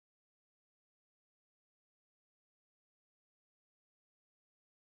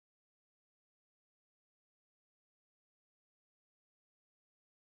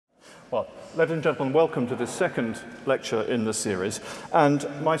Well, ladies and gentlemen, welcome to this second lecture in the series. And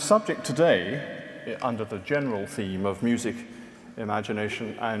my subject today, under the general theme of music,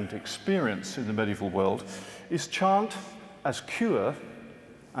 imagination, and experience in the medieval world, is chant as cure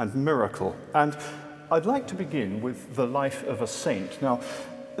and miracle. And I'd like to begin with the life of a saint. Now,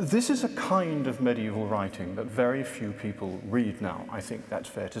 this is a kind of medieval writing that very few people read now. I think that's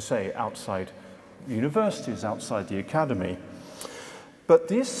fair to say, outside universities, outside the academy. But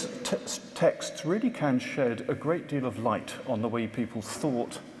these texts really can shed a great deal of light on the way people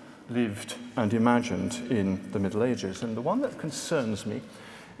thought, lived, and imagined in the Middle Ages. And the one that concerns me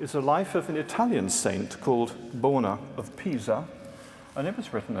is the life of an Italian saint called Bona of Pisa, and it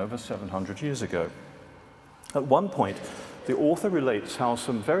was written over 700 years ago. At one point, the author relates how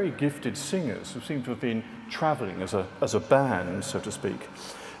some very gifted singers, who seem to have been traveling as a band, so to speak,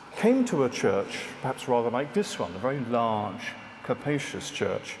 came to a church, perhaps rather like this one, a very large, capacious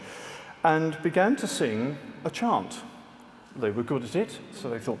church, and began to sing a chant. They were good at it,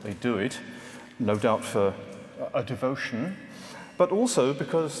 so they thought they'd do it, no doubt for a devotion, but also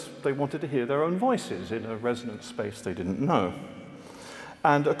because they wanted to hear their own voices in a resonant space they didn't know.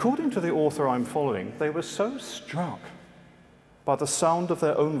 And according to the author I'm following, they were so struck by the sound of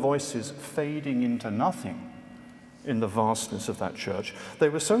their own voices fading into nothing in the vastness of that church. They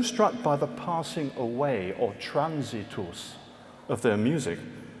were so struck by the passing away, or transitus, of their music,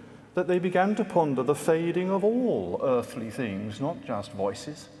 that they began to ponder the fading of all earthly things, not just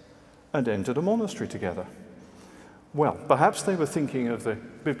voices, and entered a monastery together. Well, perhaps they were thinking of the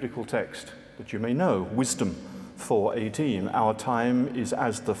biblical text that you may know, Wisdom 4:18, our time is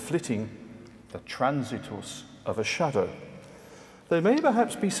as the flitting, the transitus of a shadow. There may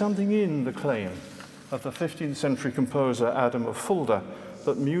perhaps be something in the claim of the 15th century composer Adam of Fulda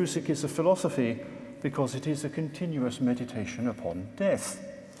that music is a philosophy because it is a continuous meditation upon death.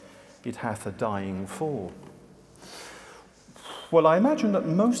 It hath a dying fall. Well, I imagine that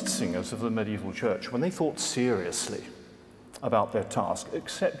most singers of the medieval church, when they thought seriously about their task,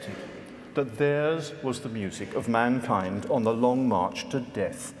 accepted that theirs was the music of mankind on the long march to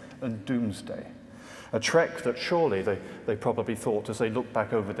death and doomsday. A trek that surely they probably thought as they looked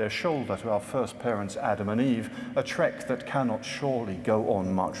back over their shoulder to our first parents, Adam and Eve, a trek that cannot surely go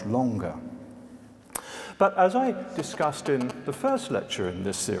on much longer. But as I discussed in the first lecture in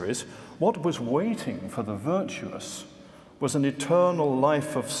this series, what was waiting for the virtuous was an eternal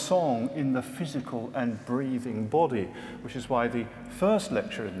life of song in the physical and breathing body, which is why the first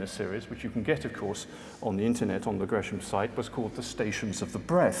lecture in this series, which you can get, of course, on the internet, on the Gresham site, was called The Stations of the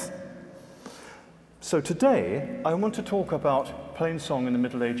Breath. So today, I want to talk about plain song in the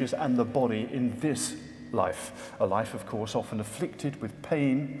Middle Ages and the body in this life. A life, of course, often afflicted with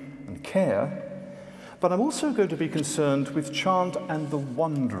pain and care. But I'm also going to be concerned with chant and the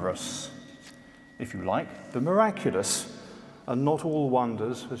wondrous, if you like, the miraculous. And not all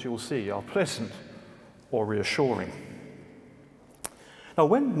wonders, as you'll see, are pleasant or reassuring. Now,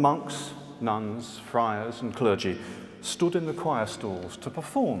 when monks, nuns, friars, and clergy stood in the choir stalls to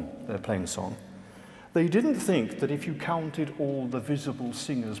perform their plain song, they didn't think that if you counted all the visible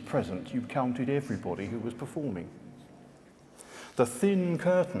singers present, you counted everybody who was performing. The thin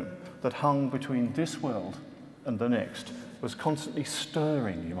curtain that hung between this world and the next was constantly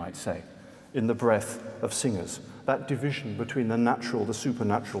stirring, you might say, in the breath of singers, that division between the natural, the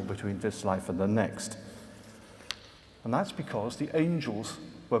supernatural, between this life and the next. And that's because the angels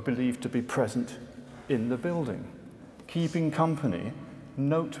were believed to be present in the building, keeping company,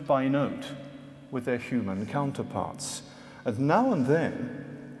 note by note, with their human counterparts. And now and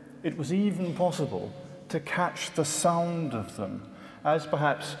then, it was even possible to catch the sound of them, as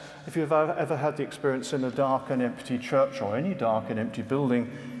perhaps, if you've ever had the experience in a dark and empty church or any dark and empty building,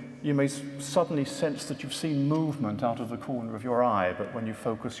 you may suddenly sense that you've seen movement out of the corner of your eye, but when you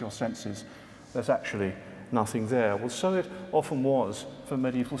focus your senses, there's actually nothing there. Well, so it often was for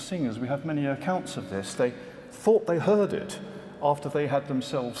medieval singers. We have many accounts of this. They thought they heard it after they had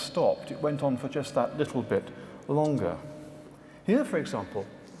themselves stopped. It went on for just that little bit longer. Here, for example,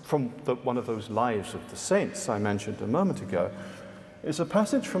 from one of those lives of the saints I mentioned a moment ago, is a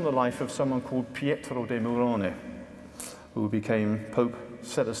passage from the life of someone called Pietro de Murone, who became Pope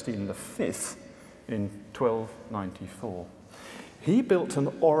Celestine V in 1294. He built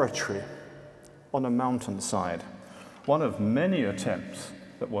an oratory on a mountainside, one of many attempts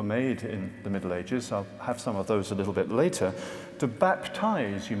that were made in the Middle Ages, I'll have some of those a little bit later, to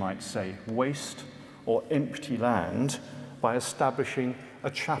baptize, you might say, waste or empty land by establishing a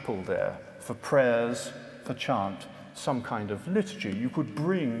chapel there for prayers, for chant, some kind of liturgy. You could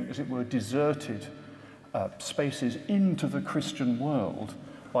bring, as it were, deserted spaces into the Christian world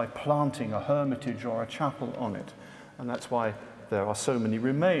by planting a hermitage or a chapel on it. And that's why there are so many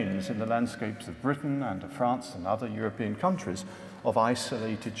remains in the landscapes of Britain and of France and other European countries of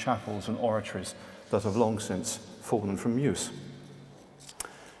isolated chapels and oratories that have long since fallen from use.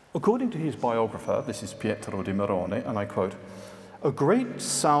 According to his biographer, this is Pietro di Morone, and I quote, "A great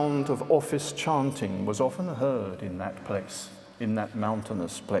sound of office chanting was often heard in that place, in that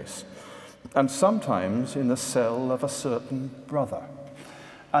mountainous place, and sometimes in the cell of a certain brother.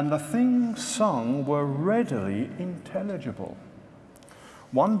 And the things sung were readily intelligible.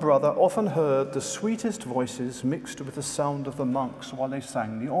 One brother often heard the sweetest voices mixed with the sound of the monks while they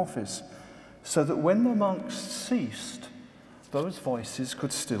sang the office, so that when the monks ceased, those voices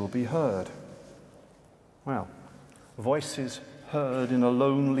could still be heard." Well, voices heard in a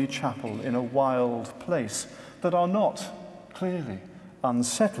lonely chapel in a wild place that are not clearly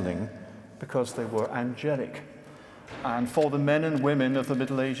unsettling because they were angelic. And for the men and women of the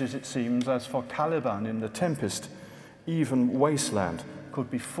Middle Ages, it seems, as for Caliban in The Tempest, even wasteland could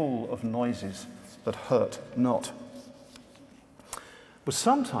be full of noises that hurt not. But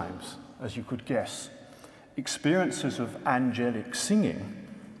sometimes, as you could guess, experiences of angelic singing,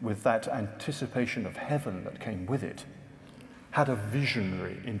 with that anticipation of heaven that came with it, had a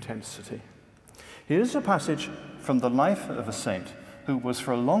visionary intensity. Here's a passage from the life of a saint who was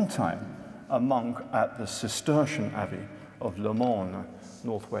for a long time a monk at the Cistercian abbey of Le Mans,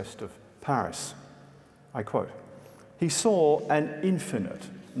 northwest of Paris. I quote, "He saw an infinite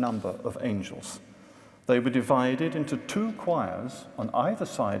number of angels. They were divided into two choirs on either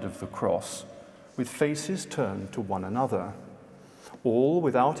side of the cross, with faces turned to one another, all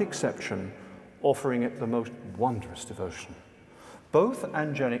without exception offering it the most wondrous devotion. Both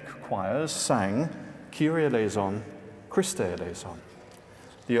angelic choirs sang Kyrie eleison, Christe eleison.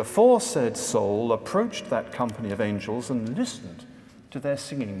 The aforesaid soul approached that company of angels and listened to their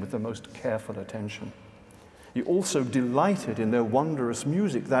singing with the most careful attention. He also delighted in their wondrous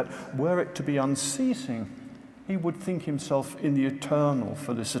music that, were it to be unceasing, he would think himself in the eternal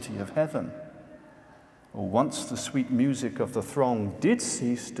felicity of heaven. Or once the sweet music of the throng did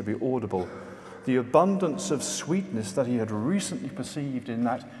cease to be audible, the abundance of sweetness that he had recently perceived in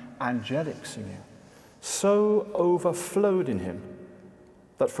that angelic singing so overflowed in him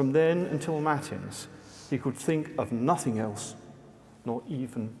that from then until matins he could think of nothing else, nor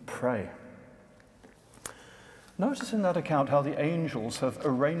even pray." Notice in that account how the angels have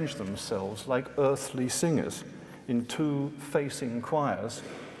arranged themselves like earthly singers in two facing choirs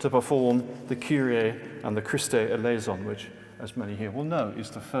to perform the Kyrie and the Christe eleison, which, as many here will know,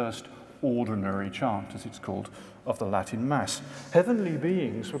 is the first ordinary chant, as it's called, of the Latin Mass. Heavenly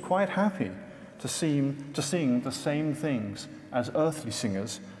beings were quite happy to sing the same things as earthly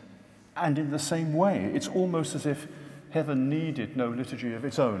singers, and in the same way. It's almost as if heaven needed no liturgy of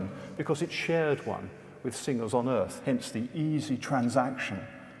its own, because it shared one with singers on earth, hence the easy transaction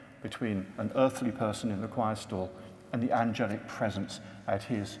between an earthly person in the choir stall and the angelic presence at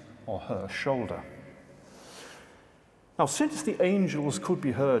his or her shoulder. Now, since the angels could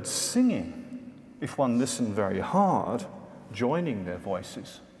be heard singing, if one listened very hard, joining their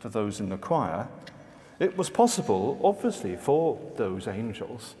voices to those in the choir, it was possible, obviously, for those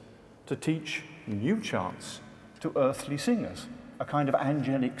angels to teach new chants to earthly singers, a kind of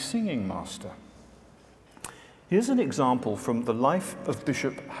angelic singing master. Here's an example from the life of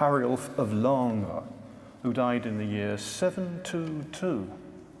Bishop Hariulf of Langres, who died in the year 722.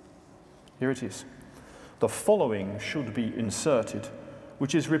 Here it is. The following should be inserted,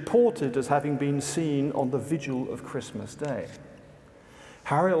 which is reported as having been seen on the vigil of Christmas Day.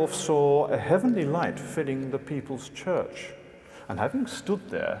 Hariulf saw a heavenly light filling the people's church, and having stood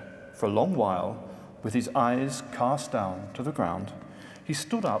there for a long while, with his eyes cast down to the ground, he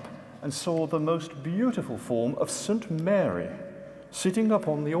stood up and saw the most beautiful form of St. Mary sitting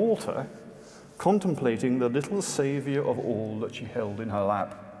upon the altar, contemplating the little Saviour of all that she held in her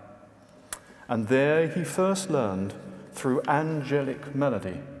lap. And there he first learned, through angelic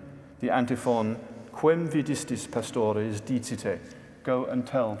melody, the antiphon, Quem vidistis pastores dicite, go and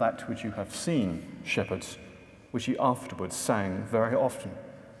tell that which you have seen, shepherds, which he afterwards sang very often.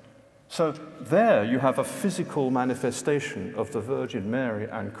 So there you have a physical manifestation of the Virgin Mary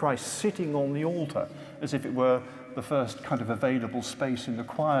and Christ sitting on the altar, as if it were the first kind of available space in the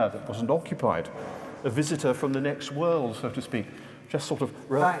choir that wasn't occupied. A visitor from the next world, so to speak, just sort of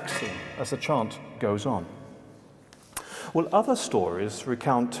relaxing as the chant goes on. Well, other stories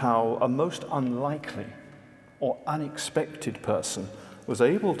recount how a most unlikely or unexpected person was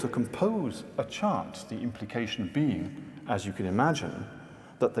able to compose a chant, the implication being, as you can imagine,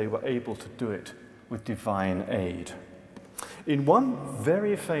 that they were able to do it with divine aid. In one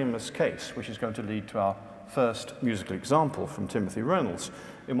very famous case, which is going to lead to our first musical example from Timothy Reynolds,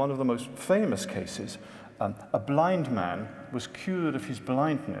 in one of the most famous cases, a blind man was cured of his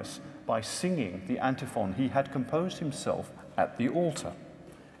blindness by singing the antiphon he had composed himself at the altar.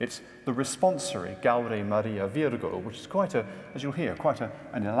 It's the responsory Gaude Maria Virgo, which is quite a, as you'll hear, quite an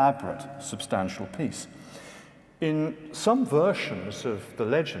elaborate, substantial piece. In some versions of the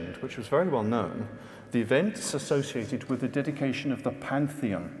legend, which was very well known, the event is associated with the dedication of the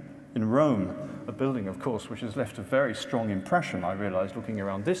Pantheon in Rome, a building, of course, which has left a very strong impression, I realized, looking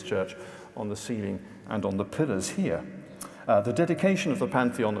around this church, on the ceiling and on the pillars here. The dedication of the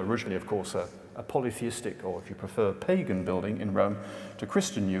Pantheon, originally, of course, a polytheistic, or if you prefer, pagan building in Rome, to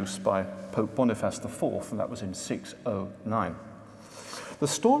Christian use by Pope Boniface IV, and that was in 609. The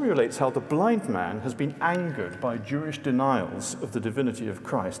story relates how the blind man has been angered by Jewish denials of the divinity of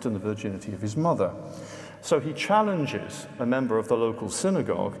Christ and the virginity of his mother. So he challenges a member of the local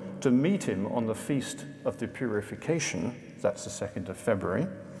synagogue to meet him on the Feast of the Purification, that's the 2nd of February,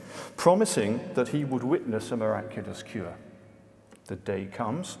 promising that he would witness a miraculous cure. The day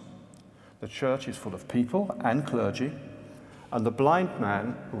comes, the church is full of people and clergy, and the blind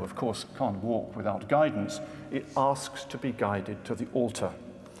man, who of course can't walk without guidance, it asks to be guided to the altar.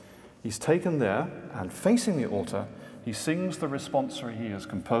 He's taken there, and facing the altar, he sings the responsory he has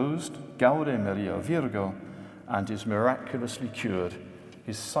composed, Gaude Maria Virgo, and is miraculously cured.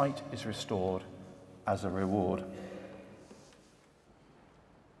 His sight is restored as a reward.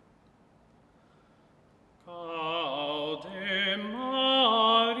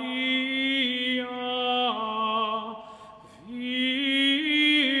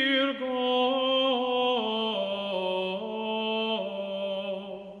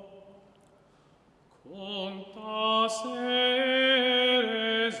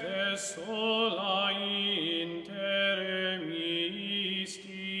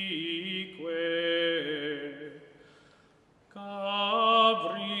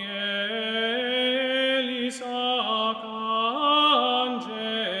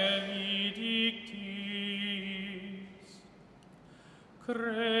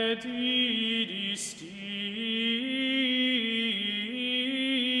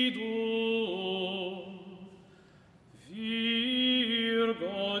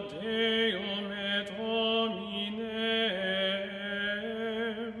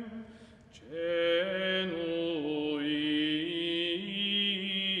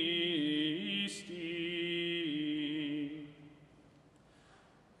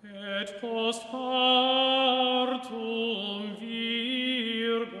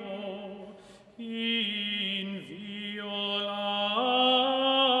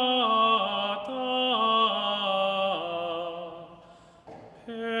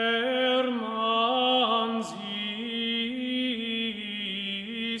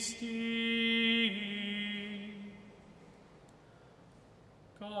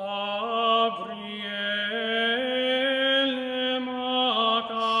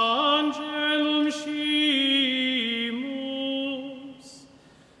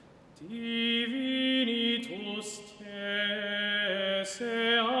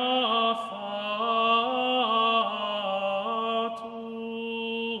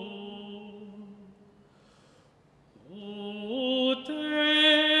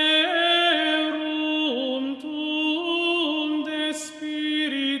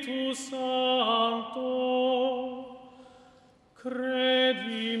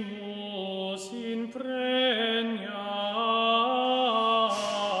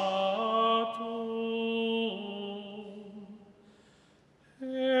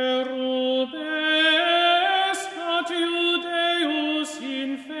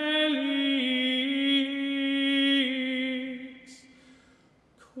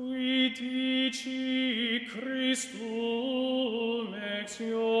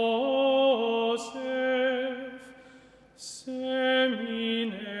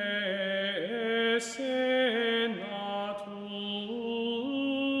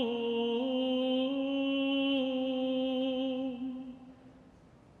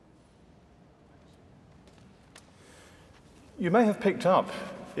 You may have picked up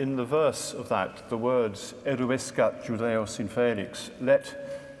in the verse of that the words, Eruescat Judeos in Felix,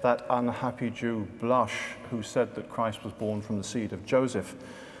 let that unhappy Jew blush who said that Christ was born from the seed of Joseph.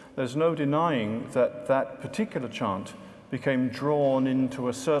 There's no denying that that particular chant became drawn into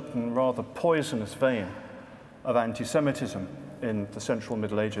a certain rather poisonous vein of anti-Semitism in the Central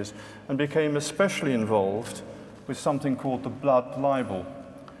Middle Ages and became especially involved with something called the blood libel.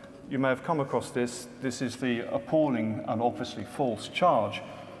 You may have come across this. This is the appalling and obviously false charge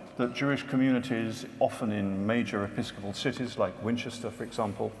that Jewish communities, often in major episcopal cities like Winchester, for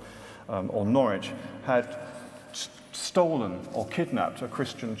example, or Norwich, had stolen or kidnapped a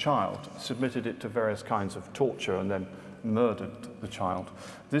Christian child, submitted it to various kinds of torture, and then murdered the child.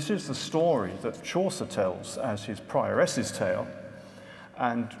 This is the story that Chaucer tells as his Prioress's Tale,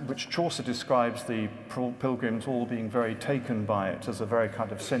 and which Chaucer describes the pilgrims all being very taken by it as a very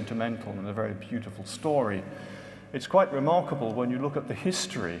kind of sentimental and a very beautiful story. It's quite remarkable when you look at the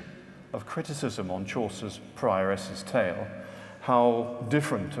history of criticism on Chaucer's Prioress's Tale, how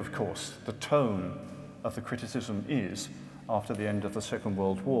different, of course, the tone of the criticism is after the end of the Second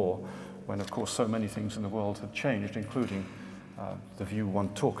World War, when, of course, so many things in the world had changed, including the view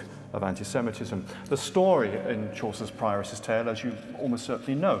one took of anti-Semitism. The story in Chaucer's Prioress's Tale, as you almost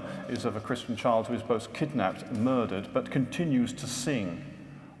certainly know, is of a Christian child who is both kidnapped and murdered, but continues to sing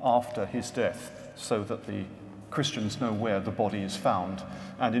after his death, so that the Christians know where the body is found.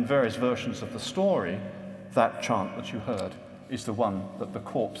 And in various versions of the story, that chant that you heard is the one that the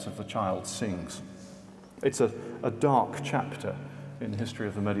corpse of the child sings. It's a dark chapter in the history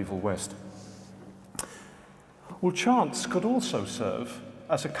of the medieval West. Well, chants could also serve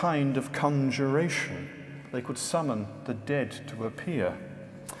as a kind of conjuration. They could summon the dead to appear.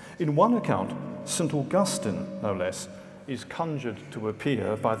 In one account, St. Augustine, no less, is conjured to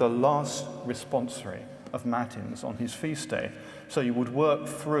appear by the last responsory of Matins on his feast day. So you would work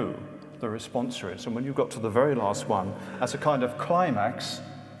through the responsories, and when you got to the very last one, as a kind of climax,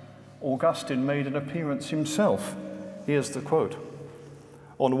 Augustine made an appearance himself. Here's the quote.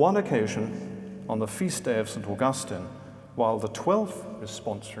 On one occasion, on the feast day of St. Augustine, while the 12th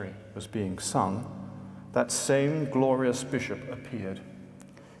responsory was being sung, that same glorious bishop appeared.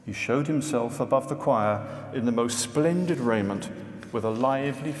 He showed himself above the choir in the most splendid raiment, with a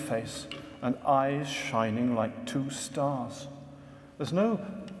lively face and eyes shining like 2 stars. There's no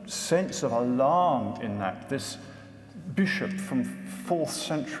sense of alarm in that. This bishop from 4th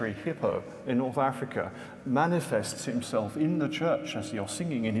century Hippo in North Africa manifests himself in the church as you're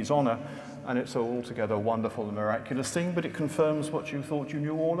singing in his honor, and it's an altogether wonderful and miraculous thing, but it confirms what you thought you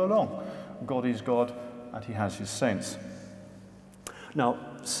knew all along. God is God, and he has his saints. Now,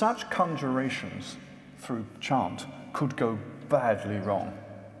 such conjurations through chant could go badly wrong,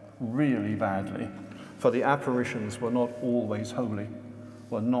 really badly, for the apparitions were not always holy,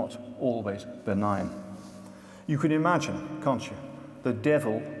 were not always benign. You can imagine, can't you, the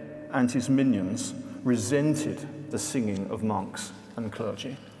devil and his minions resented the singing of monks and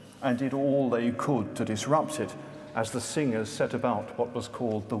clergy and did all they could to disrupt it as the singers set about what was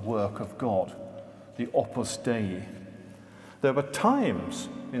called the work of God, the Opus Dei. There were times,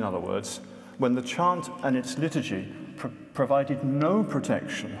 in other words, when the chant and its liturgy provided no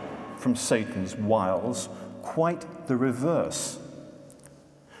protection from Satan's wiles, quite the reverse.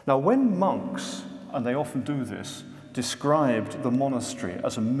 Now, when monks, and they often do this, described the monastery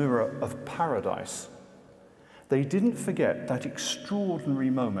as a mirror of paradise, they didn't forget that extraordinary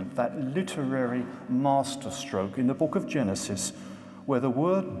moment, that literary masterstroke in the book of Genesis, where the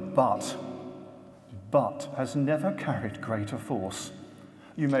word but has never carried greater force.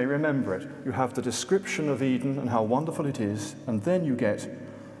 You may remember it. You have the description of Eden and how wonderful it is, and then you get,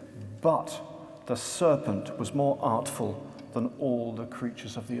 but the serpent was more artful than all the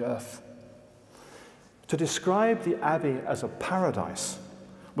creatures of the earth. To describe the abbey as a paradise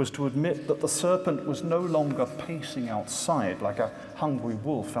was to admit that the serpent was no longer pacing outside like a hungry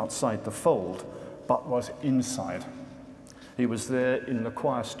wolf outside the fold, but was inside. He was there in the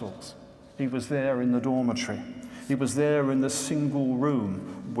choir stalls. He was there in the dormitory. He was there in the single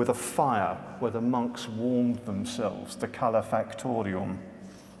room with a fire where the monks warmed themselves, the calefactorium.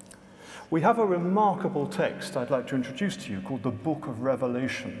 We have a remarkable text I'd like to introduce to you called the Book of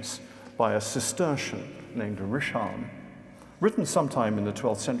Revelations by a Cistercian named Gresham, written sometime in the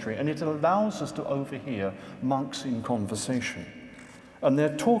 12th century, and it allows us to overhear monks in conversation. And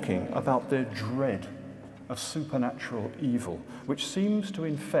they're talking about their dread of supernatural evil, which seems to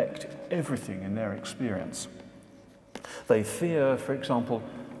infect everything in their experience. They fear, for example,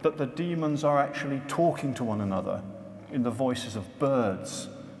 that the demons are actually talking to one another in the voices of birds.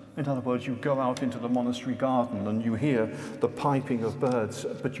 In other words, you go out into the monastery garden and you hear the piping of birds,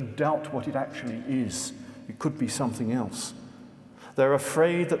 but you doubt what it actually is. It could be something else. They're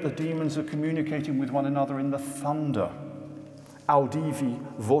afraid that the demons are communicating with one another in the thunder. Audivi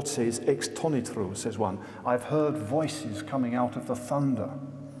voces extonitru, says one. I've heard voices coming out of the thunder.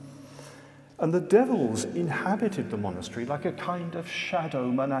 And the devils inhabited the monastery like a kind of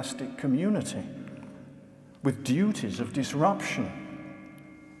shadow monastic community, with duties of disruption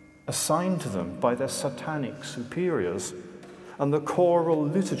assigned to them by their satanic superiors. and the choral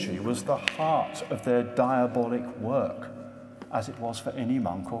liturgy was the heart of their diabolic work, as it was for any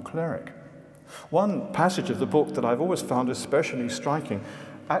monk or cleric. One passage of the book that I've always found especially striking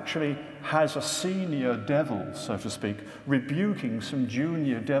actually has a senior devil, so to speak, rebuking some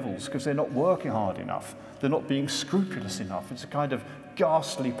junior devils because they're not working hard enough, they're not being scrupulous enough. It's a kind of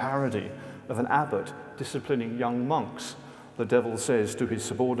ghastly parody of an abbot disciplining young monks. The devil says to his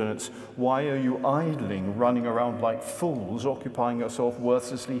subordinates, "Why are you idling, running around like fools, occupying yourself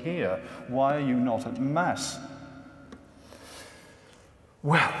worthlessly here? Why are you not at Mass?"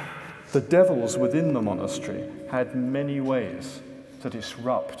 Well, the devils within the monastery had many ways to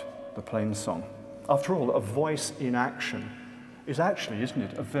disrupt the plain song. After all, a voice in action is actually, isn't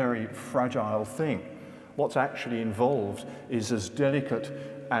it, a very fragile thing. What's actually involved is as delicate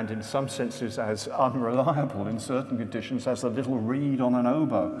and in some senses as unreliable in certain conditions as a little reed on an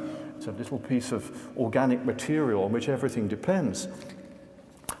oboe. It's a little piece of organic material on which everything depends.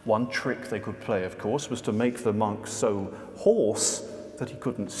 One trick they could play, of course, was to make the monk so hoarse that he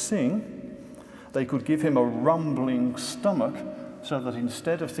couldn't sing. They could give him a rumbling stomach so that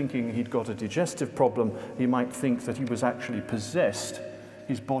instead of thinking he'd got a digestive problem, he might think that he was actually possessed,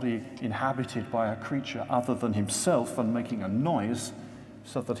 his body inhabited by a creature other than himself and making a noise,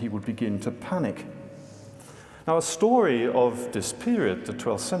 so that he would begin to panic. Now, a story of this period, the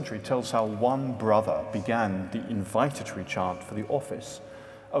 12th century, tells how one brother began the invitatory chant for the office,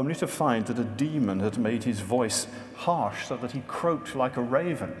 only to find that a demon had made his voice harsh so that he croaked like a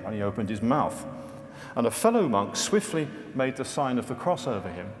raven when he opened his mouth. And a fellow monk swiftly made the sign of the cross over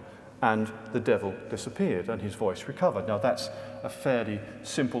him, and the devil disappeared and his voice recovered. Now, that's a fairly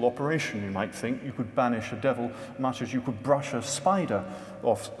simple operation, you might think. You could banish a devil much as you could brush a spider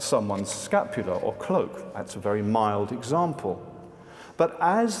off someone's scapula or cloak. That's a very mild example. But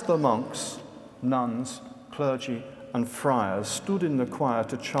as the monks, nuns, clergy, and friars stood in the choir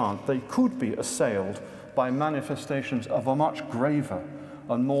to chant, they could be assailed by manifestations of a much graver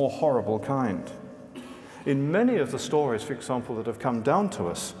and more horrible kind. In many of the stories, for example, that have come down to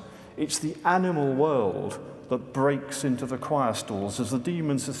us, it's the animal world that breaks into the choir stalls as the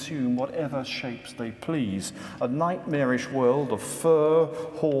demons assume whatever shapes they please. A nightmarish world of fur,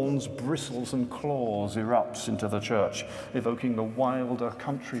 horns, bristles, and claws erupts into the church, evoking the wilder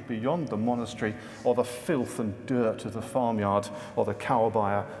country beyond the monastery, or the filth and dirt of the farmyard, or the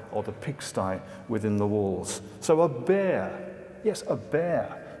cowbyre, or the pigsty within the walls. So a bear, yes, a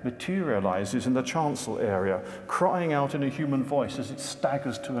bear, materializes in the chancel area, crying out in a human voice as it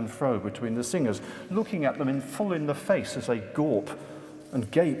staggers to and fro between the singers, looking at them full in the face as they gawp and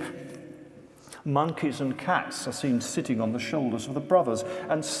gape. Monkeys and cats are seen sitting on the shoulders of the brothers,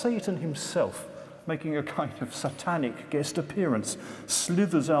 and Satan himself, making a kind of satanic guest appearance,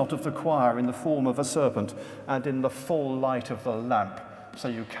 slithers out of the choir in the form of a serpent and in the full light of the lamp, so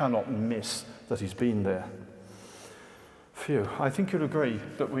you cannot miss that he's been there. Phew, I think you'll agree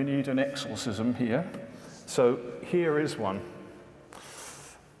that we need an exorcism here. So here is one.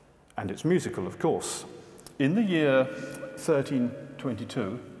 And it's musical, of course. In the year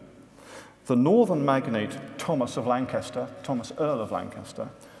 1322, the northern magnate Thomas of Lancaster, Thomas Earl of Lancaster,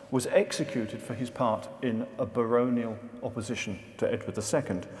 was executed for his part in a baronial opposition to Edward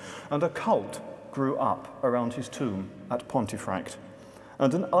II, and a cult grew up around his tomb at Pontefract.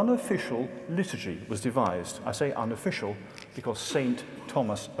 And an unofficial liturgy was devised. I say unofficial because Saint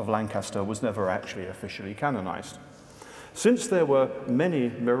Thomas of Lancaster was never actually officially canonized. Since there were many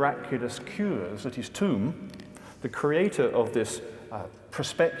miraculous cures at his tomb, the creator of this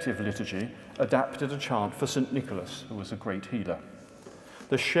prospective liturgy adapted a chant for St. Nicholas, who was a great healer.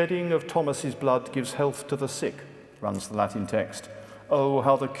 "The shedding of Thomas's blood gives health to the sick," runs the Latin text. "Oh,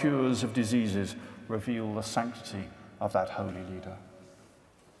 how the cures of diseases reveal the sanctity of that holy leader."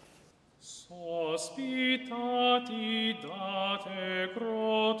 Hospitati date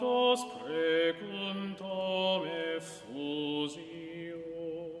crotos precuntum effusio,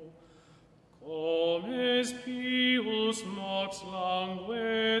 comes pius mox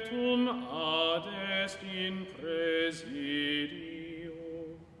languetum adest in presidio,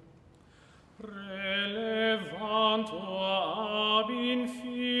 relevantur ab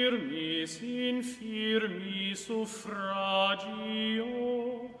infirmi suffragio,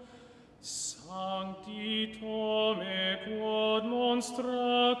 Sancti Tome quod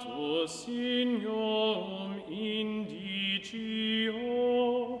monstratus signorum indicio,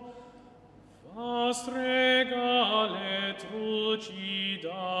 vas regale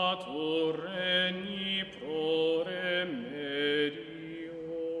trucidatur regni pro remedio.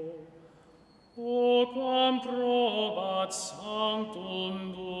 O quam probat sanctum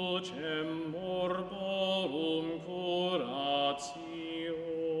ducem morborum curat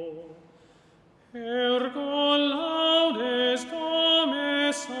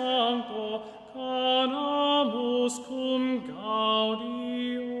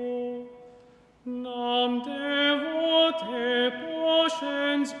Dio, nam devote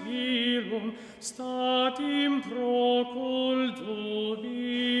potens illum statim procul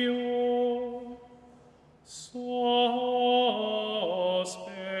dubio, sospes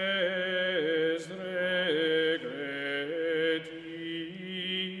regreditur.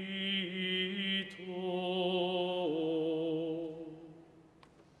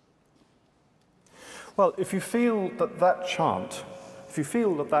 Well, if you feel that that chant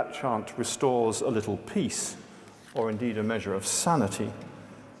restores a little peace, or indeed a measure of sanity,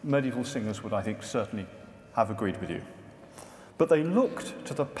 medieval singers would, I think, certainly have agreed with you. But they looked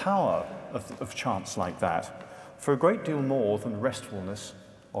to the power of chants like that for a great deal more than restfulness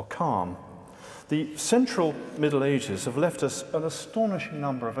or calm. The central Middle Ages have left us an astonishing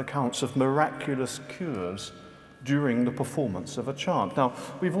number of accounts of miraculous cures during the performance of a chant. Now,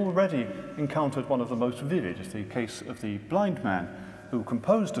 we've already encountered one of the most vivid, the case of the blind man who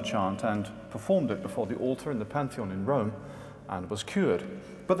composed a chant and performed it before the altar in the Pantheon in Rome and was cured.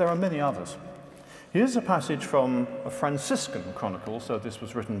 But there are many others. Here's a passage from a Franciscan chronicle, so this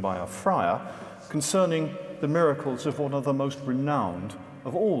was written by a friar, concerning the miracles of one of the most renowned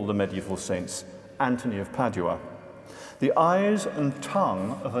of all the medieval saints, Anthony of Padua. The eyes and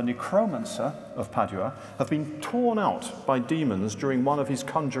tongue of a necromancer of Padua have been torn out by demons during one of his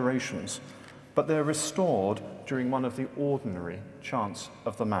conjurations, but they're restored during one of the ordinary chants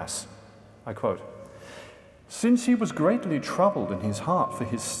of the Mass. I quote, "Since he was greatly troubled in his heart for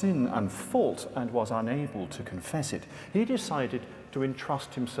his sin and fault and was unable to confess it, he decided to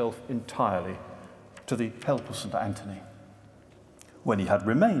entrust himself entirely to the help of St. Anthony. When he had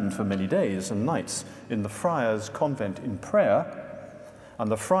remained for many days and nights in the friars' convent in prayer,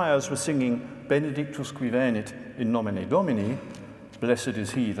 and the friars were singing Benedictus qui venit in nomine Domini, blessed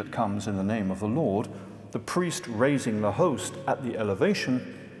is he that comes in the name of the Lord, the priest raising the host at the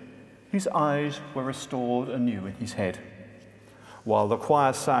elevation, his eyes were restored anew in his head. While the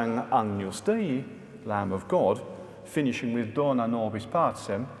choir sang Agnus Dei, Lamb of God, finishing with Dona nobis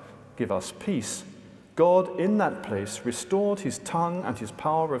pacem, give us peace, God in that place restored his tongue and his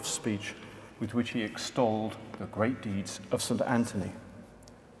power of speech with which he extolled the great deeds of St. Anthony."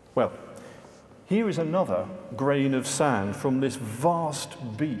 Well, here is another grain of sand from this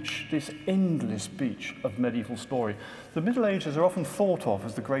vast beach, this endless beach of medieval story. The Middle Ages are often thought of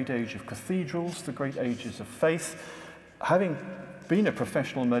as the great age of cathedrals, the great ages of faith. Having been a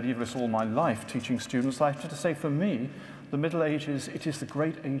professional medievalist all my life, teaching students, I have to say for me, the Middle Ages, it is the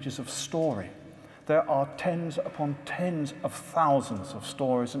great ages of story. There are tens upon tens of thousands of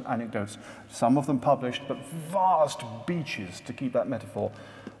stories and anecdotes, some of them published, but vast beaches, to keep that metaphor,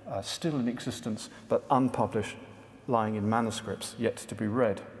 still in existence, but unpublished, lying in manuscripts, yet to be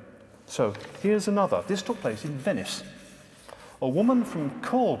read. So here's another. This took place in Venice. A woman from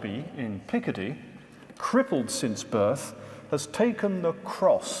Corby in Picardy, crippled since birth, has taken the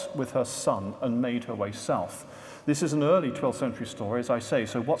cross with her son and made her way south. This is an early 12th century story, as I say,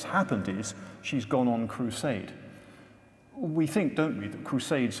 so what's happened is she's gone on crusade. We think, don't we, that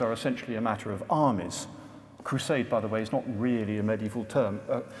crusades are essentially a matter of armies. Crusade, by the way, is not really a medieval term.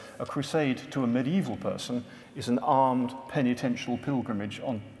 A crusade to a medieval person is an armed penitential pilgrimage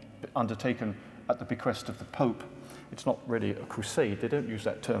undertaken at the bequest of the Pope. It's not really a crusade. They don't use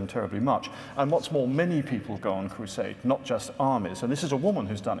that term terribly much. And what's more, many people go on crusade, not just armies. And this is a woman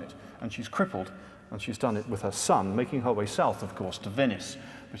who's done it, and she's crippled, and she's done it with her son, making her way south, of course, to Venice,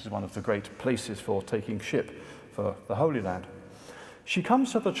 which is one of the great places for taking ship for the Holy Land. She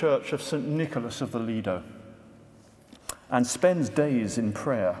comes to the church of St. Nicholas of the Lido and spends days in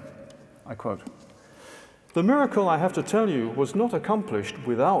prayer. I quote, "The miracle, I have to tell you, was not accomplished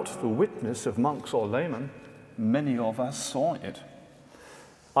without the witness of monks or laymen. Many of us saw it.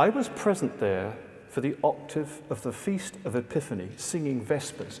 I was present there for the octave of the Feast of Epiphany, singing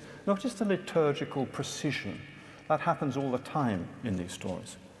Vespers." Not just a liturgical precision. That happens all the time in these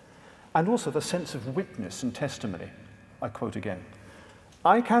stories. And also the sense of witness and testimony. I quote again,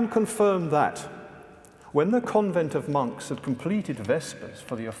 "I can confirm that when the convent of monks had completed Vespers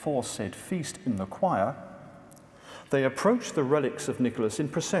for the aforesaid feast in the choir, they approached the relics of Nicholas in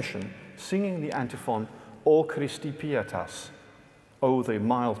procession, singing the antiphon, O Christi pietas, O the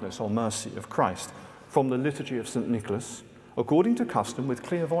mildness or mercy of Christ, from the liturgy of St. Nicholas, according to custom with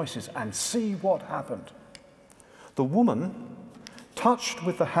clear voices, and see what happened. The woman, touched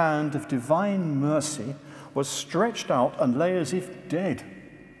with the hand of divine mercy, was stretched out and lay as if dead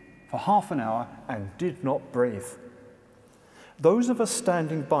for half an hour and did not breathe. Those of us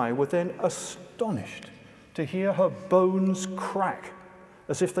standing by were then astonished to hear her bones crack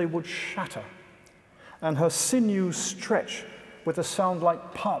as if they would shatter, and her sinews stretch with a sound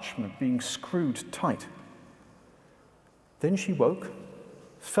like parchment being screwed tight. Then she woke,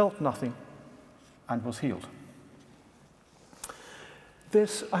 felt nothing, and was healed.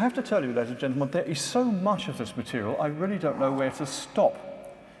 This, I have to tell you, ladies and gentlemen, there is so much of this material, I really don't know where to stop.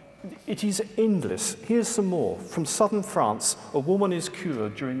 It is endless. Here's some more. From southern France, a woman is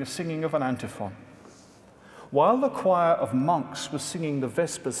cured during the singing of an antiphon. While the choir of monks was singing the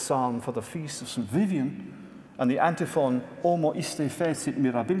Vespers psalm for the feast of St. Vivian, and the antiphon, Homo iste fecit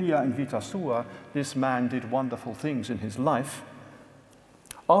mirabilia in vita sua, this man did wonderful things in his life.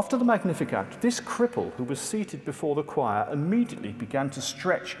 After the Magnificat, this cripple who was seated before the choir immediately began to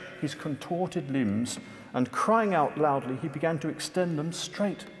stretch his contorted limbs, and crying out loudly, he began to extend them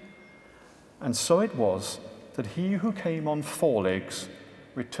straight. And so it was that he who came on 4 legs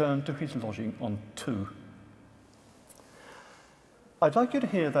returned to his lodging on 2. I'd like you to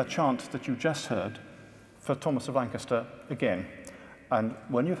hear that chant that you just heard for Thomas of Lancaster again. And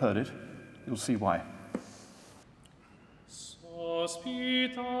when you've heard it, you'll see why.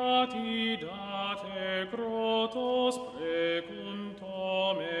 Hospitati date grotos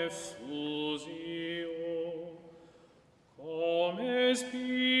precuntum effusio, comes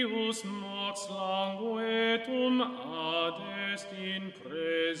pius nox languetum adest in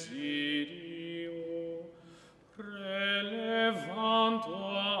presidio, relevantur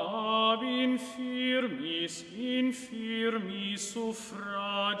ab infirmis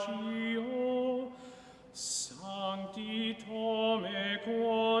suffragio, Sancti Tome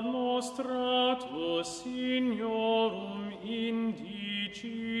quod mostratus Signorum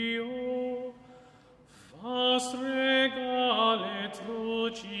indicio, vas regale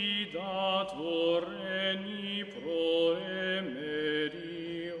trucidatur regni pro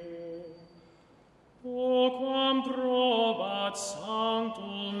remedio. O quam probat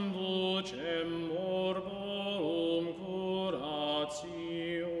sanctum ducem morborum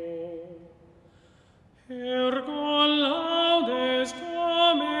curatio, ergo laudes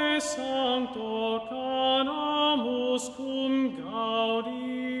come sancto canamus cum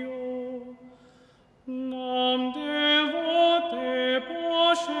gaudio, nam devote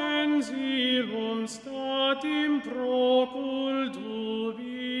poscens ilum statim procul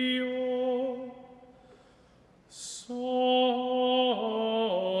dubio, sospes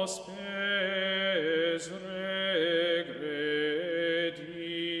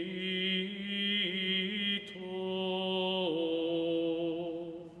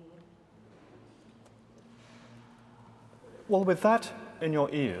Well, with that in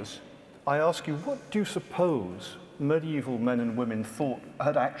your ears, I ask you, what do you suppose medieval men and women thought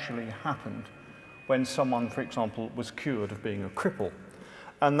had actually happened when someone, for example, was cured of being a cripple?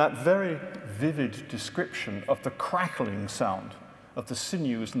 And that very vivid description of the crackling sound of the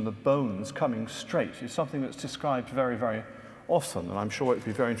sinews and the bones coming straight is something that's described very, very often. And I'm sure it would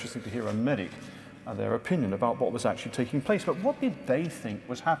be very interesting to hear a medic their opinion about what was actually taking place. But what did they think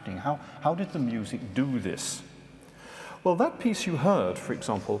was happening? How did the music do this? Well, that piece you heard, for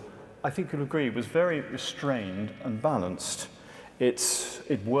example, I think you'll agree, was very restrained and balanced.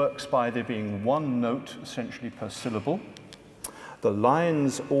 It works by there being 1 note, essentially, per syllable. The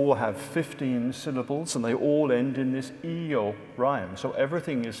lines all have 15 syllables, and they all end in this io rhyme. So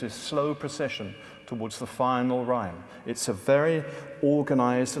everything is this slow procession towards the final rhyme. It's a very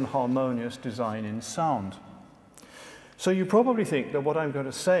organized and harmonious design in sound. So you probably think that what I'm going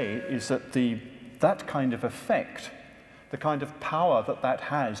to say is that that kind of effect, the kind of power that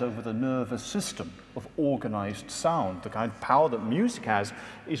has over the nervous system of organized sound, the kind of power that music has,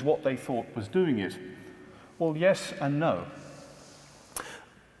 is what they thought was doing it. Well, yes and no.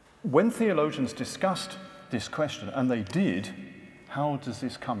 When theologians discussed this question, and they did, how does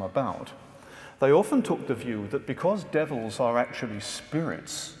this come about? They often took the view that because devils are actually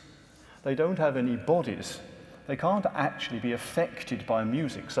spirits, they don't have any bodies. They can't actually be affected by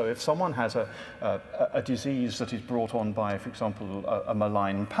music. So if someone has a disease that is brought on by, for example, a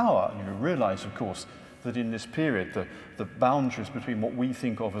malign power, you realize, of course, that in this period, the boundaries between what we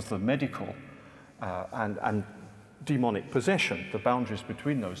think of as the medical and demonic possession, the boundaries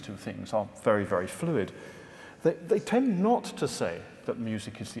between those two things are very, very fluid. They tend not to say that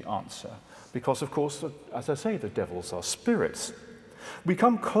music is the answer, because, of course, as I say, the devils are spirits. We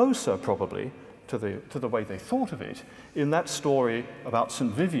come closer, probably, to the way they thought of it in that story about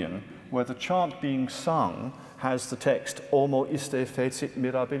St. Vivian, where the chant being sung has the text, Homo iste fecit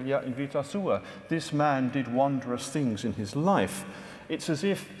mirabilia in vita sua. This man did wondrous things in his life. It's as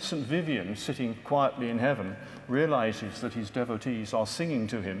if St. Vivian, sitting quietly in heaven, realizes that his devotees are singing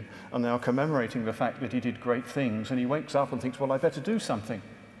to him and they are commemorating the fact that he did great things, and he wakes up and thinks, well, I better do something.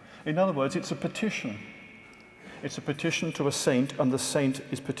 In other words, it's a petition. It's a petition to a saint, and the saint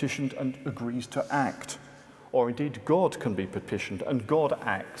is petitioned and agrees to act. Or indeed, God can be petitioned, and God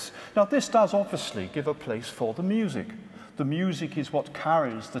acts. Now, this does obviously give a place for the music. The music is what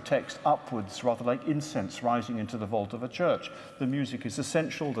carries the text upwards, rather like incense rising into the vault of a church. The music is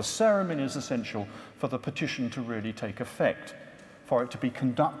essential, the ceremony is essential for the petition to really take effect, for it to be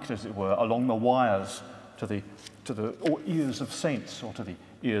conducted, as it were, along the wires to the ears of saints or to the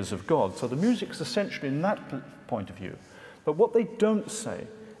ears of God. So the music is essential in that point of view. But what they don't say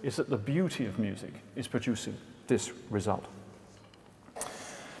is that the beauty of music is producing this result.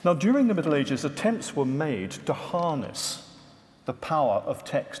 Now, during the Middle Ages, attempts were made to harness the power of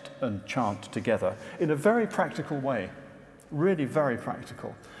text and chant together in a very practical way, really very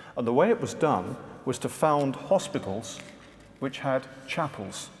practical. And the way it was done was to found hospitals which had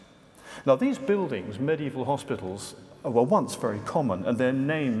chapels. Now, these buildings, medieval hospitals, were once very common, and their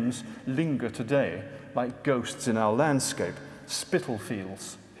names linger today like ghosts in our landscape.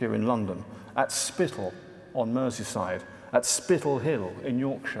 Spitalfields here in London, at Spittal on Merseyside, at Spittal Hill in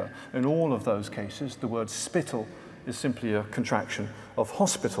Yorkshire. In all of those cases, the word spittle is simply a contraction of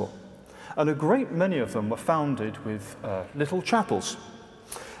hospital. And a great many of them were founded with little chapels.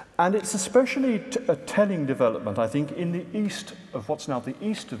 And it's especially a telling development, I think, in the east of what's now the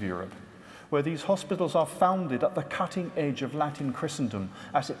east of Europe, where these hospitals are founded at the cutting edge of Latin Christendom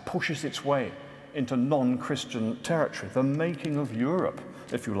as it pushes its way into non-Christian territory, the making of Europe,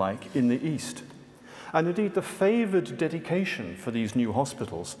 if you like, in the East. And indeed, the favoured dedication for these new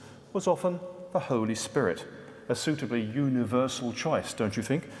hospitals was often the Holy Spirit, a suitably universal choice, don't you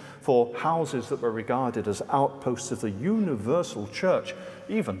think, for houses that were regarded as outposts of the universal church,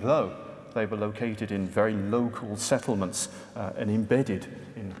 even though they were located in very local settlements and embedded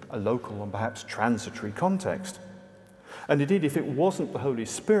in a local and perhaps transitory context. And indeed, if it wasn't the Holy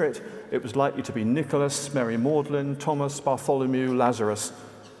Spirit, it was likely to be Nicholas, Mary Magdalene, Thomas, Bartholomew, Lazarus,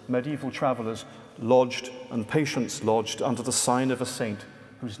 medieval travellers lodged and patients lodged under the sign of a saint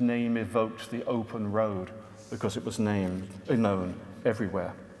whose name evoked the open road because it was known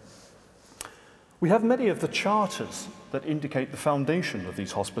everywhere. We have many of the charters that indicate the foundation of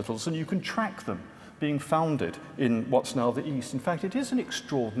these hospitals, and you can track them being founded in what's now the East. In fact, it is an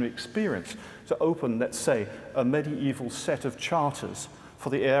extraordinary experience to open, let's say, a medieval set of charters for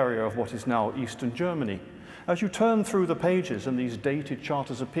the area of what is now Eastern Germany. As you turn through the pages and these dated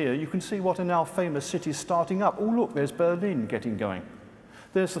charters appear, you can see what are now famous cities starting up. Oh, look, there's Berlin getting going.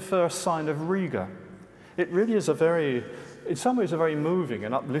 There's the first sign of Riga. It really is in some ways, a very moving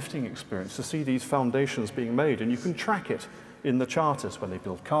and uplifting experience to see these foundations being made, and you can track it in the charters when they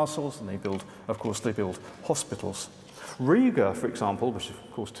build castles and they build hospitals. Riga, for example, which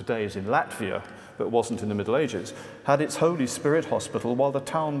of course today is in Latvia, but wasn't in the Middle Ages, had its Holy Spirit hospital while the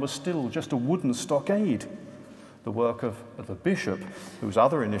town was still just a wooden stockade. The work of the bishop, whose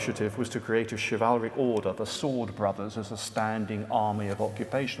other initiative was to create a chivalric order, the Sword Brothers, as a standing army of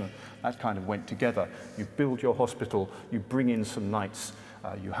occupation. That kind of went together. You build your hospital, you bring in some knights,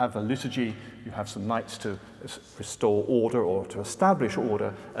 you have a liturgy, you have some knights to restore order or to establish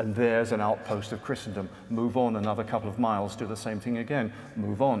order, and there's an outpost of Christendom. Move on another couple of miles, do the same thing again.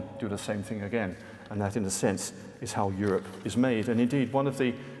 Move on, do the same thing again. And that, in a sense, is how Europe is made. And indeed, one of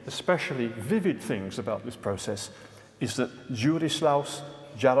the especially vivid things about this process is that Jurislaus,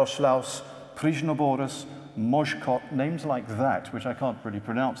 Jaroslaus, Prishnoboris, Mojkot, names like that, which I can't really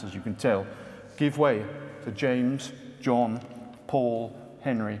pronounce, as you can tell, give way to James, John, Paul,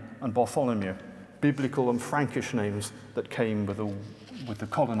 Henry, and Bartholomew, biblical and Frankish names that came with the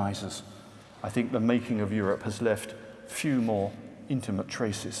colonizers. I think the making of Europe has left few more intimate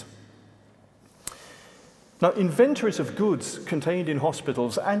traces. Now, inventories of goods contained in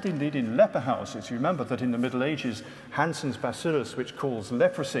hospitals and indeed in leper houses. You remember that in the Middle Ages, Hansen's bacillus, which caused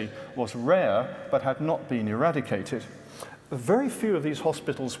leprosy, was rare but had not been eradicated. Very few of these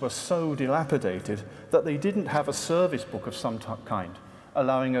hospitals were so dilapidated that they didn't have a service book of some kind,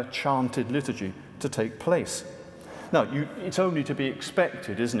 allowing a chanted liturgy to take place. Now, it's only to be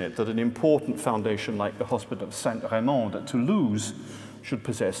expected, isn't it, that an important foundation like the Hospital of Saint-Raymond at Toulouse should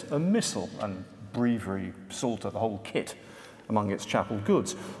possess a missal and breviary, psalter, the whole kit among its chapel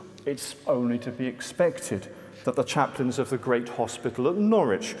goods. It's only to be expected that the chaplains of the great hospital at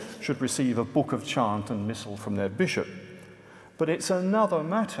Norwich should receive a book of chant and missal from their bishop. But it's another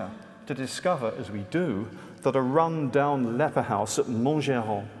matter to discover, as we do, that a run-down leper house at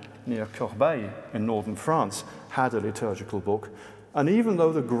Montgeron, near Corbeil in northern France, had a liturgical book. And even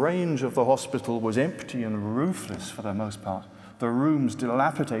though the grange of the hospital was empty and roofless for the most part, the rooms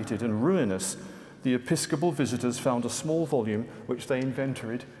dilapidated and ruinous, the episcopal visitors found a small volume which they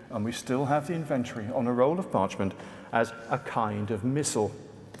inventoried, and we still have the inventory on a roll of parchment, as a kind of missal,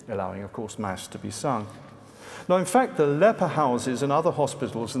 allowing, of course, Mass to be sung. Now, in fact, the leper houses and other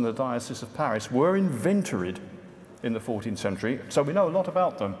hospitals in the Diocese of Paris were inventoried in the 14th century, so we know a lot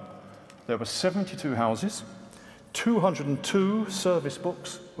about them. There were 72 houses, 202 service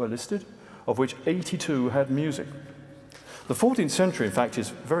books were listed, of which 82 had music. The 14th century, in fact, is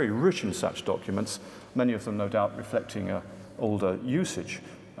very rich in such documents, many of them no doubt reflecting older usage.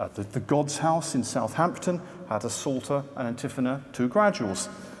 The God's House in Southampton had a psalter, an antiphona, 2 graduals.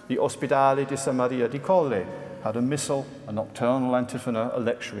 The Ospedale di San Maria di Colle had a missal, a nocturnal antiphona, a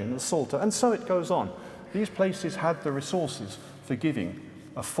lectionary, and a psalter, and so it goes on. These places had the resources for giving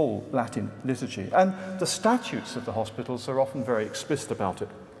a full Latin liturgy, and the statutes of the hospitals are often very explicit about it.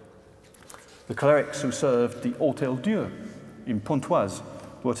 The clerics who served the Hôtel Dieu in Pontoise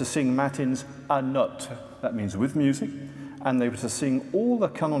were to sing matins à note, that means with music, and they were to sing all the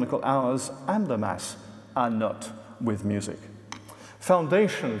canonical hours and the Mass à note, with music.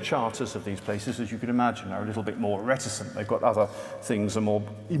 Foundation charters of these places, as you can imagine, are a little bit more reticent. They've got other things and more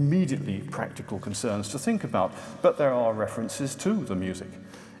immediately practical concerns to think about, but there are references to the music.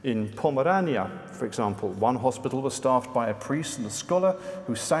 In Pomerania, for example, one hospital was staffed by a priest and a scholar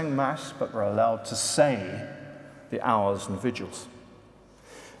who sang Mass but were allowed to say the hours and vigils.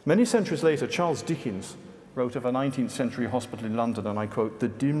 Many centuries later, Charles Dickens wrote of a 19th century hospital in London, and I quote, "The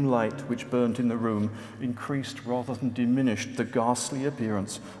dim light which burnt in the room increased rather than diminished the ghastly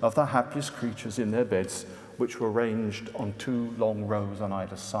appearance of the hapless creatures in their beds, which were ranged on 2 long rows on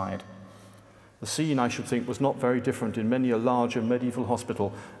either side." The scene, I should think, was not very different in many a larger medieval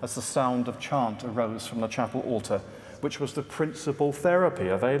hospital as the sound of chant arose from the chapel altar, which was the principal therapy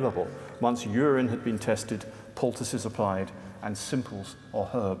available once urine had been tested, poultices applied, and simples or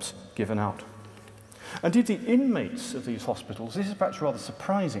herbs given out. Indeed, the inmates of these hospitals, this is perhaps rather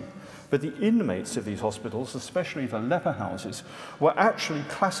surprising, but the inmates of these hospitals, especially the leper houses, were actually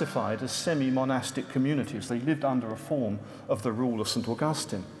classified as semi-monastic communities. They lived under a form of the rule of St.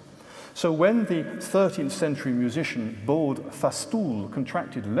 Augustine. So when the 13th century musician Baude Fastoul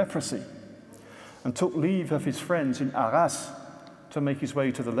contracted leprosy and took leave of his friends in Arras to make his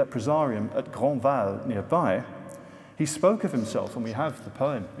way to the leprosarium at Grandval nearby, he spoke of himself, and we have the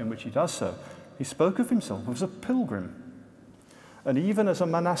poem in which he does so, he spoke of himself as a pilgrim, and even as a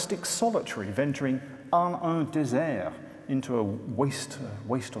monastic solitary venturing en un désert, into a waste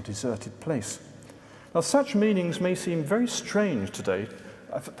or deserted place. Now, such meanings may seem very strange today.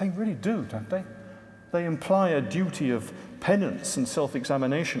 They really do, don't they? They imply a duty of penance and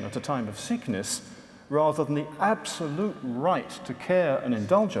self-examination at a time of sickness, rather than the absolute right to care and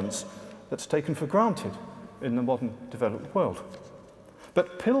indulgence that's taken for granted in the modern developed world.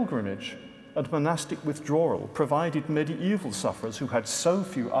 But pilgrimage and monastic withdrawal provided medieval sufferers who had so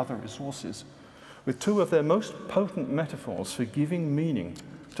few other resources with 2 of their most potent metaphors for giving meaning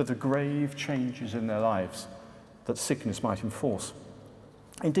to the grave changes in their lives that sickness might enforce.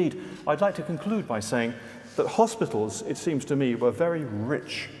 Indeed, I'd like to conclude by saying that hospitals, it seems to me, were very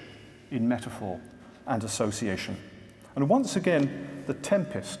rich in metaphor and association. And once again, the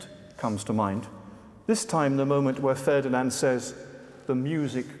Tempest comes to mind, this time the moment where Ferdinand says, "The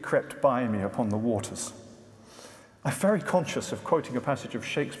music crept by me upon the waters." I'm very conscious of quoting a passage of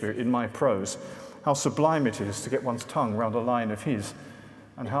Shakespeare in my prose, how sublime it is to get one's tongue round a line of his,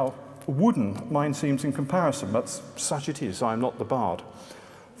 and how wooden mine seems in comparison, but such it is, I am not the bard.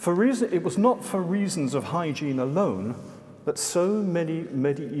 It was not for reasons of hygiene alone that so many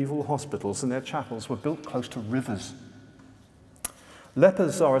medieval hospitals and their chapels were built close to rivers.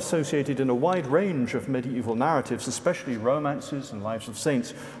 Lepers are associated in a wide range of medieval narratives, especially romances and lives of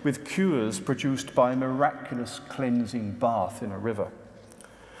saints, with cures produced by a miraculous cleansing bath in a river.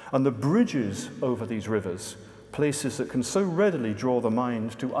 And the bridges over these rivers, places that can so readily draw the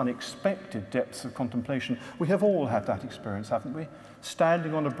mind to unexpected depths of contemplation. We have all had that experience, haven't we?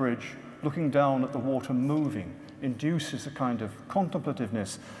 Standing on a bridge, looking down at the water moving, induces a kind of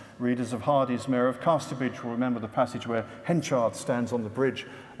contemplativeness. Readers of Hardy's Mayor of Casterbridge will remember the passage where Henchard stands on the bridge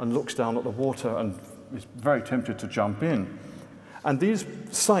and looks down at the water and is very tempted to jump in. And these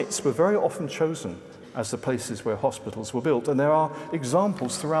sites were very often chosen as the places where hospitals were built, and there are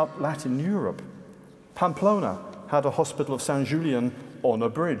examples throughout Latin Europe. Pamplona had a hospital of Saint Julian on a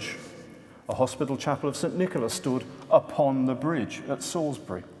bridge. A hospital chapel of St. Nicholas stood upon the bridge at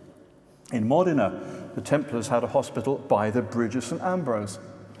Salisbury. In Modena, the Templars had a hospital by the bridge of St. Ambrose,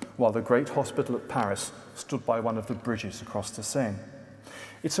 while the great hospital at Paris stood by one of the bridges across the Seine.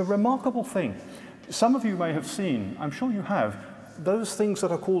 It's a remarkable thing. Some of you may have seen, I'm sure you have, those things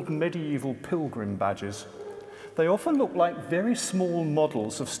that are called medieval pilgrim badges. They often look like very small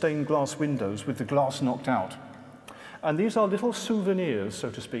models of stained glass windows with the glass knocked out. And these are little souvenirs, so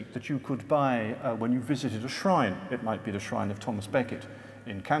to speak, that you could buy when you visited a shrine. It might be the shrine of Thomas Becket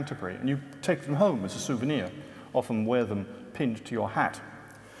in Canterbury, and you take them home as a souvenir, often wear them pinned to your hat.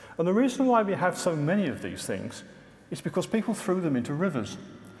 And the reason why we have so many of these things is because people threw them into rivers.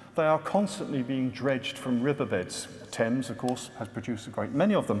 They are constantly being dredged from riverbeds. Thames, of course, has produced a great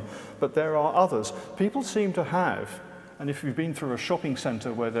many of them, but there are others. People seem to have, and if you've been through a shopping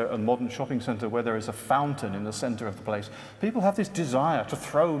centre a modern shopping centre where there is a fountain in the centre of the place, people have this desire to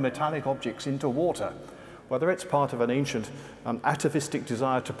throw metallic objects into water. Whether it's part of an ancient atavistic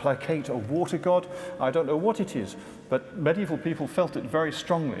desire to placate a water god, I don't know what it is, but medieval people felt it very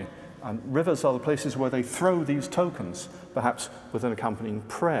strongly. And rivers are the places where they throw these tokens, perhaps with an accompanying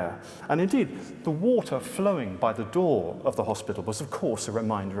prayer. And indeed, the water flowing by the door of the hospital was, of course, a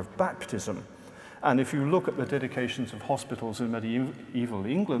reminder of baptism. And if you look at the dedications of hospitals in medieval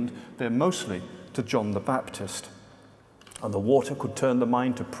England, they're mostly to John the Baptist. And the water could turn the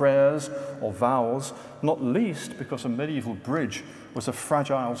mind to prayers or vows, not least because a medieval bridge was a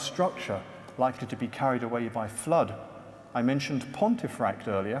fragile structure likely to be carried away by flood. I mentioned pontifract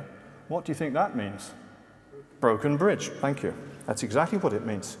earlier. What do you think that means? Broken bridge, thank you. That's exactly what it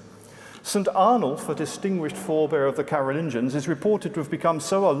means. St. Arnulf, a distinguished forebear of the Carolingians, is reported to have become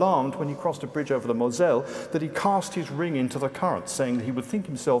so alarmed when he crossed a bridge over the Moselle that he cast his ring into the current, saying that he would think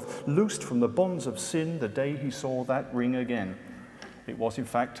himself loosed from the bonds of sin the day he saw that ring again. It was, in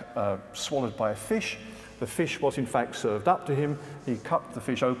fact, swallowed by a fish. The fish was in fact served up to him. He cut the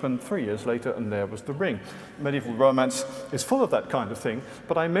fish open 3 years later, and there was the ring. Medieval romance is full of that kind of thing,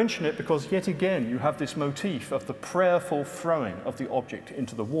 but I mention it because yet again you have this motif of the prayerful throwing of the object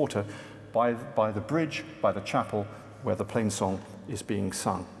into the water by the bridge, by the chapel, where the plain song is being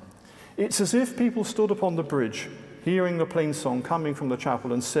sung. It's as if people stood upon the bridge, hearing the plain song coming from the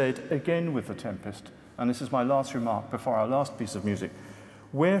chapel, and said, again with the tempest, and this is my last remark before our last piece of music,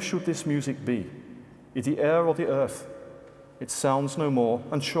 where should this music be? In the air or the earth? It sounds no more,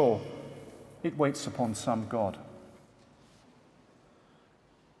 and sure, it waits upon some God.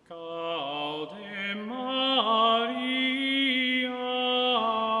 Gaude Maria,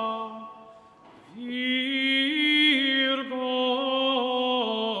 Virgo,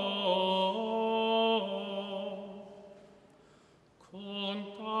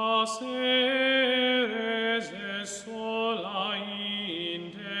 contas eres sola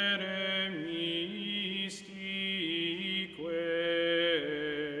inter mystique,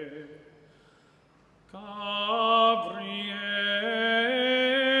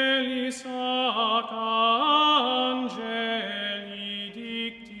 Gabrielis ac angeli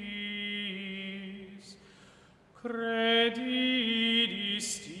dictis, credidis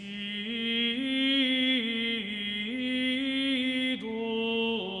tidum,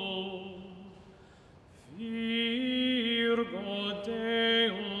 Virgo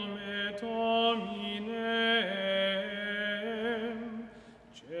Deum et hominem,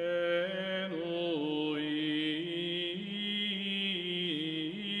 genuisti,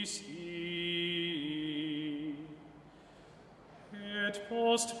 et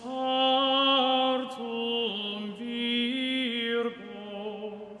post partum Virgo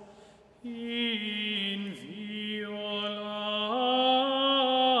inviolata,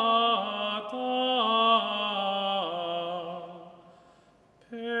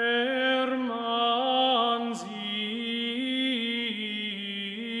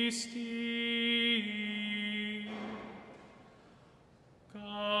 permansisti.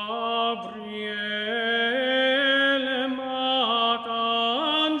 Gabrielem ac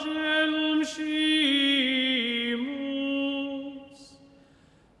angelum scimus,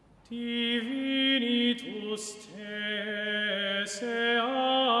 divinitus tese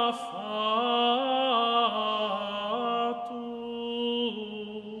affatum,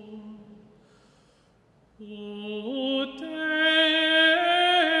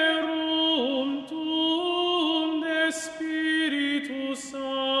 uterum tum de Spiritu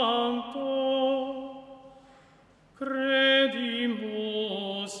Sancto, credimus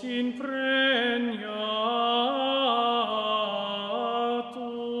impregnatum,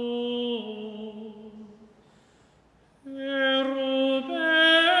 erubes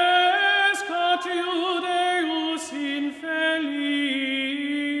catio Deus infelix,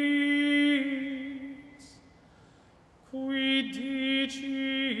 qui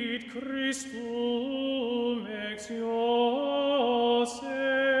dicit Christum ex Iosef,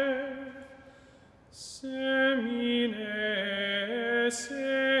 semine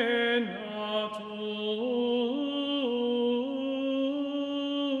senat.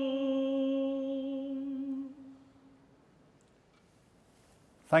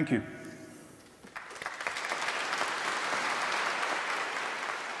 Thank you.